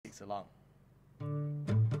so long.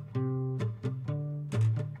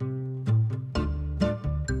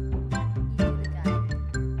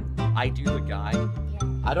 I do the guy. Yeah.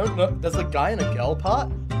 I don't know. There's a guy and a girl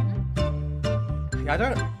part. I'm not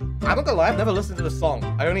gonna lie. I've never listened to the song.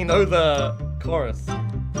 I only know the chorus.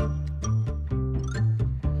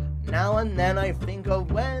 Now and then I think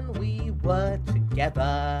of when we were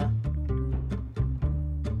together.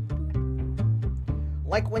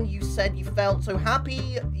 Like when you said you felt so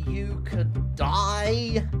happy you could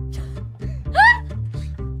die.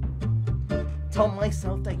 Told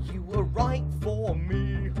myself that you were right for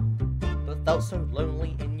me, but felt so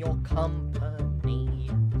lonely in your company.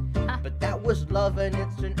 But that was love and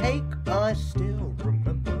it's an ache I still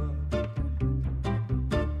remember.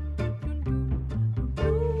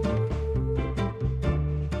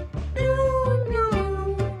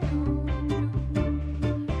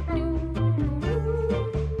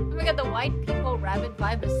 Oh my god, the white people rabbit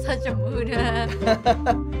vibe is such a mood.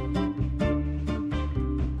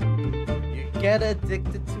 Get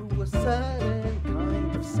addicted to a certain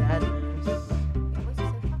kind of sadness.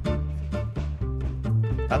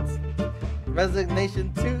 That's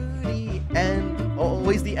resignation to the end,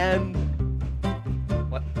 always the end.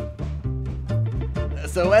 What?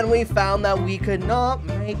 So when we found that we could not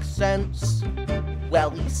make sense,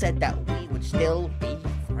 well, we said that we would still be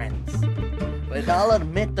friends. But I'll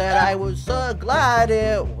admit that I was so glad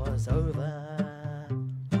it was over.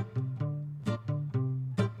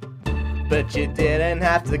 But you didn't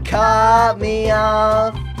have to cut me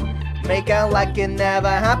off. Make out like it never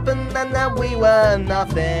happened and that we were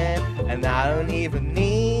nothing. And I don't even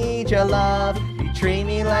need your love. You treat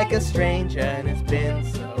me like a stranger and it's been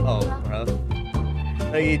so rough.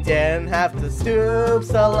 No, you didn't have to stoop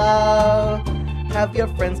so low. Have your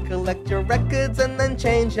friends collect your records and then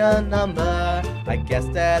change your number. I guess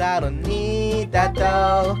that I don't need that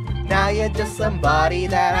though. Now you're just somebody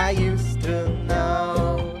that I used to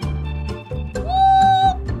know.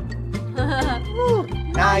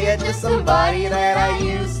 Now you're just somebody that I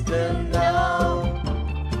used to know.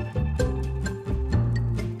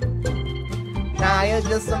 Now you're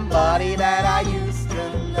just somebody that I used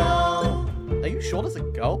to know. Are you sure there's a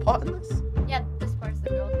girl part in this? Yeah, this part's the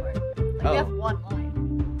girl part. Like, we have one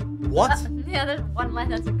line. What? Yeah, there's one line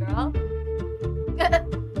that's a girl.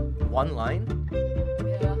 One line?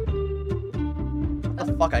 Yeah. What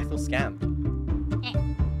the fuck? I feel scammed.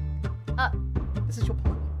 This is your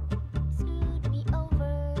part.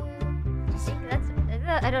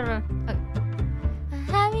 I don't know. Okay.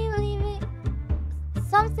 Have you believing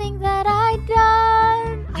something that I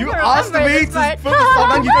done? You asked me to put the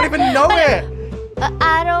song on, you don't even know it! But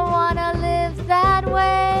I don't wanna live that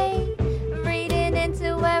way. Reading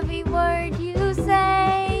into every word you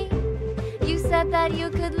say. You said that you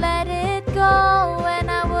could let it go,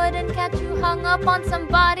 and I wouldn't catch you hung up on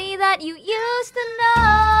somebody that you used to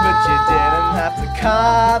know. But you didn't have to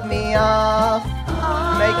cut me off.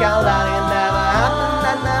 Make out loud it never happened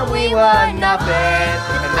and that we were nothing.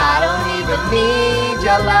 And I don't even need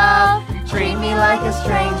your love. You treat me like a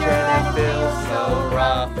stranger that feels so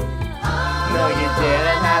rough. No, you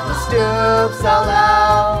didn't have to stoop so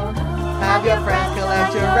low. Have your friends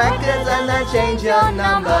collect your records and then change your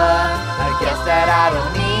number. I guess that I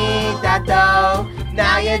don't need that though.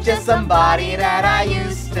 Now you're just somebody that I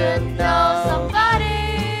used to know.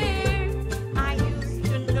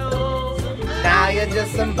 Now you're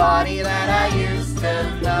just somebody that I used to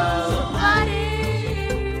know.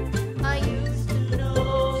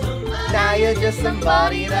 Now you're just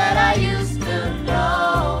somebody that I used to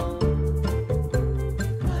know.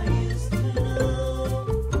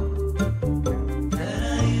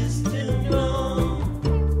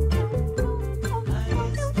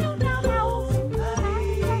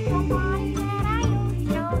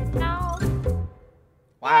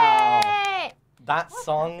 Wow. That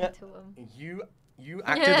song, you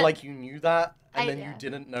acted like you knew that, and then you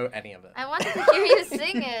didn't know any of it. I wanted to hear you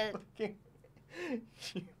sing it.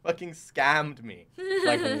 You fucking scammed me.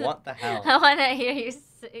 Like, what the hell? I want to hear you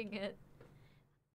sing it.